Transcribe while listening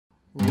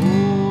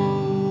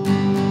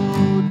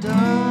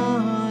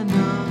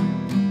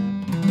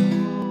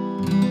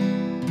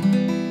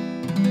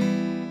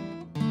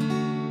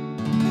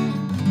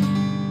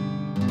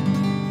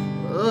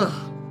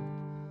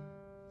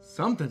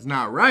Something's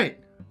not right.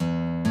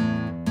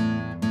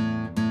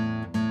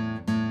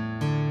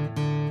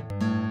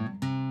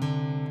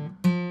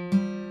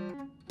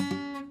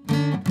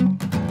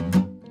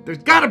 There's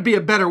gotta be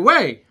a better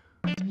way.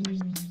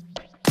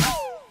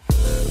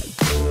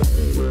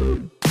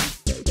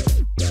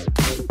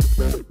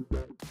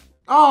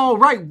 All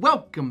right,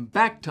 welcome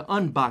back to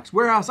Unbox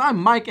Warehouse. I'm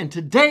Mike, and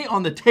today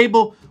on the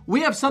table,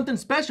 we have something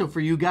special for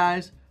you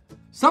guys.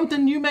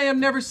 Something you may have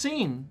never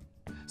seen.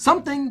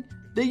 Something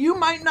that you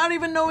might not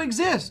even know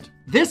exists.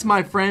 This,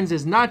 my friends,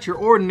 is not your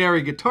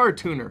ordinary guitar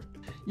tuner.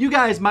 You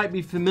guys might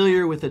be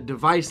familiar with a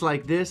device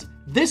like this.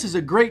 This is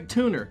a great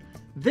tuner.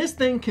 This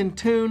thing can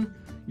tune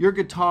your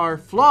guitar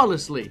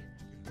flawlessly,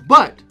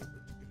 but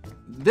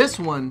this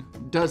one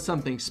does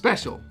something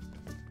special.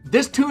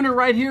 This tuner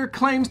right here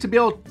claims to be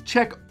able to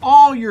check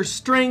all your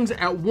strings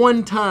at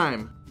one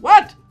time.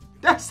 What?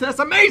 That's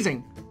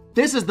amazing.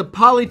 This is the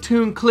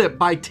Polytune Clip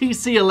by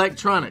TC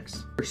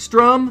Electronics.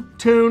 Strum,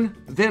 tune,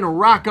 then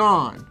rock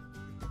on.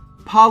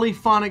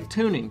 Polyphonic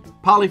tuning.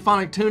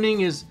 Polyphonic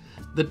tuning is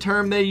the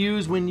term they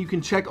use when you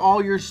can check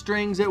all your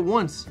strings at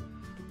once.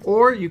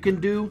 Or you can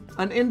do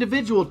an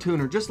individual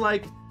tuner, just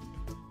like,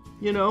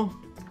 you know,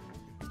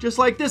 just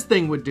like this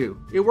thing would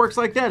do. It works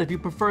like that if you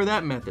prefer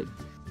that method.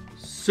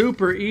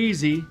 Super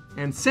easy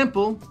and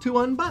simple to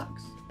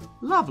unbox.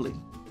 Lovely.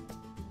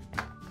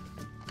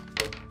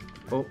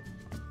 Oh,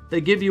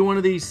 they give you one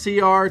of these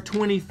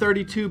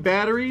CR2032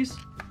 batteries.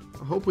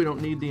 I hope we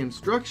don't need the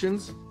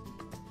instructions.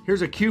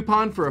 Here's a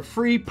coupon for a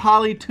free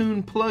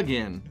Polytune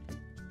plug-in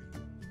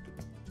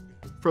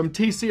from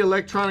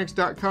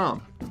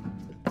tcelectronics.com.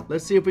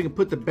 Let's see if we can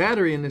put the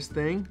battery in this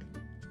thing.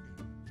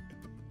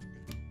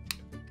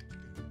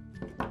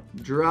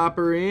 Drop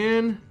her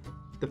in.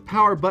 The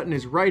power button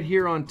is right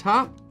here on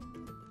top.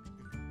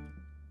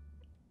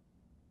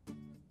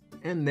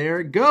 And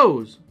there it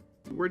goes.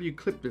 Where do you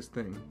clip this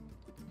thing?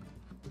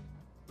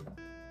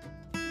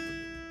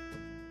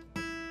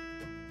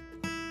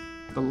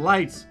 The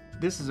lights.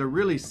 This is a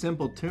really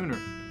simple tuner.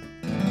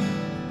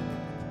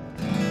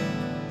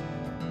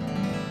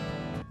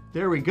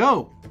 There we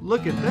go.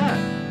 Look at that.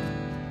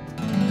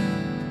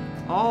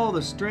 All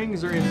the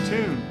strings are in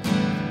tune.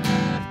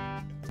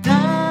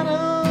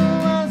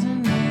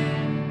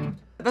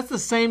 That's the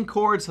same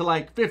chords to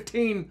like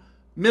 15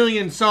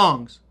 million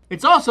songs.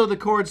 It's also the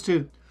chords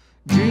to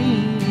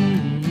dream,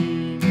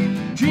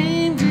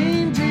 dream,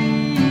 dream,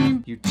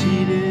 dream. You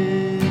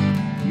cheated,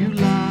 you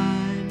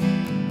lied,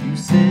 you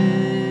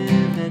said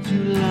that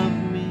you love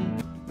me.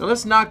 Now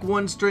let's knock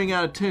one string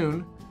out of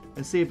tune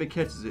and see if it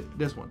catches it.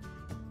 This one.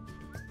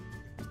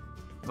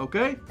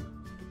 Okay?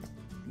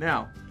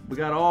 Now, we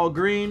got all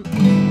green.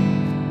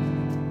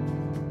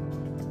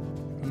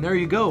 And there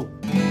you go.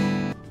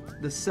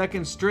 The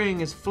second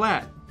string is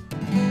flat.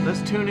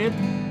 Let's tune it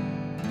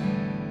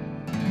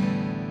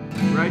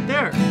right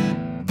there.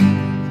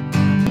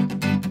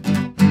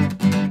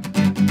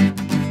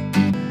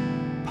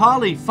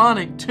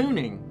 Polyphonic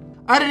tuning.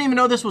 I didn't even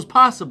know this was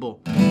possible.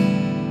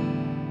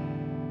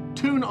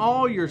 Tune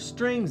all your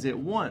strings at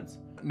once.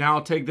 Now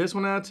I'll take this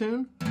one out of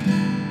tune.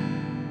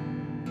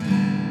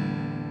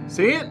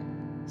 See it?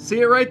 See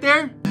it right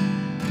there?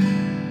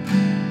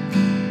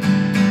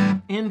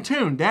 In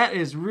tune. That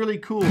is really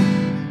cool.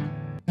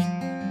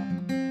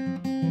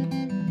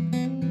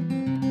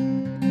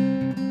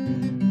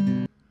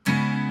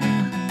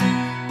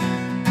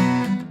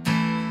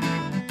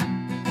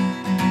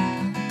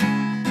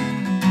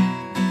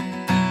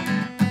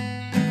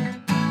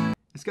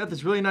 It's got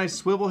this really nice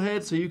swivel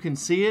head so you can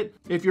see it.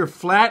 If you're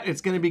flat, it's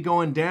going to be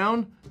going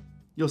down.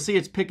 You'll see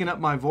it's picking up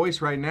my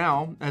voice right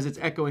now as it's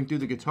echoing through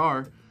the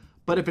guitar.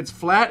 But if it's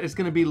flat, it's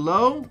going to be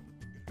low.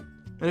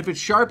 And if it's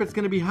sharp, it's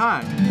going to be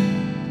high.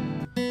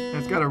 And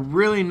it's got a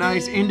really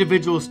nice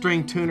individual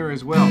string tuner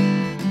as well.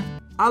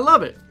 I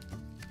love it.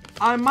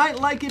 I might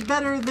like it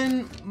better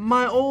than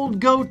my old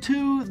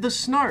go-to, the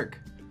Snark.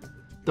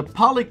 The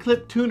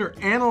Polyclip tuner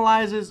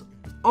analyzes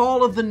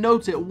all of the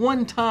notes at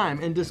one time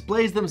and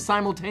displays them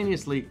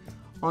simultaneously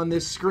on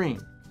this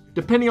screen.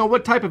 Depending on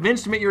what type of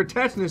instrument you're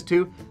attaching this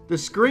to, the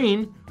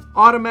screen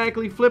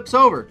automatically flips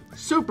over.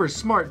 Super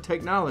smart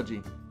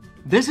technology.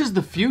 This is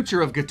the future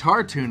of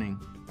guitar tuning.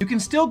 You can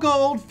still go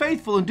old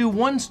faithful and do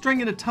one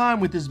string at a time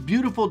with this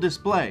beautiful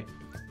display.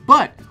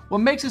 But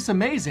what makes this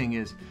amazing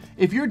is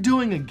if you're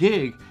doing a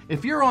gig,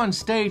 if you're on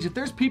stage, if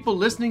there's people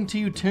listening to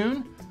you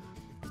tune,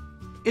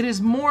 it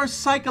is more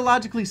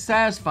psychologically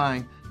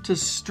satisfying to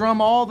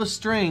strum all the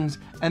strings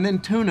and then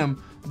tune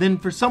them than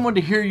for someone to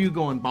hear you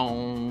going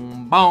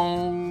boom,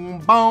 boom,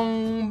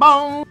 boom,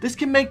 boom. This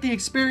can make the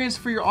experience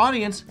for your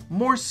audience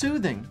more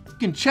soothing. You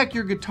can check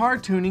your guitar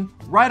tuning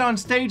right on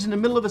stage in the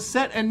middle of a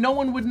set and no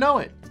one would know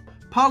it.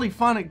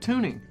 Polyphonic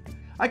tuning.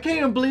 I can't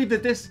even believe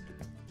that this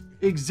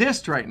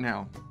exists right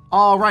now.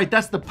 All right,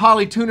 that's the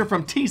Polytuner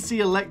from TC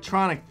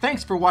Electronics.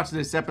 Thanks for watching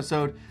this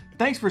episode.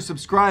 Thanks for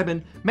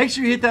subscribing. Make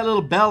sure you hit that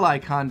little bell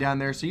icon down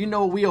there so you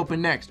know what we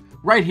open next,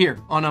 right here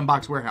on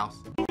Unbox Warehouse.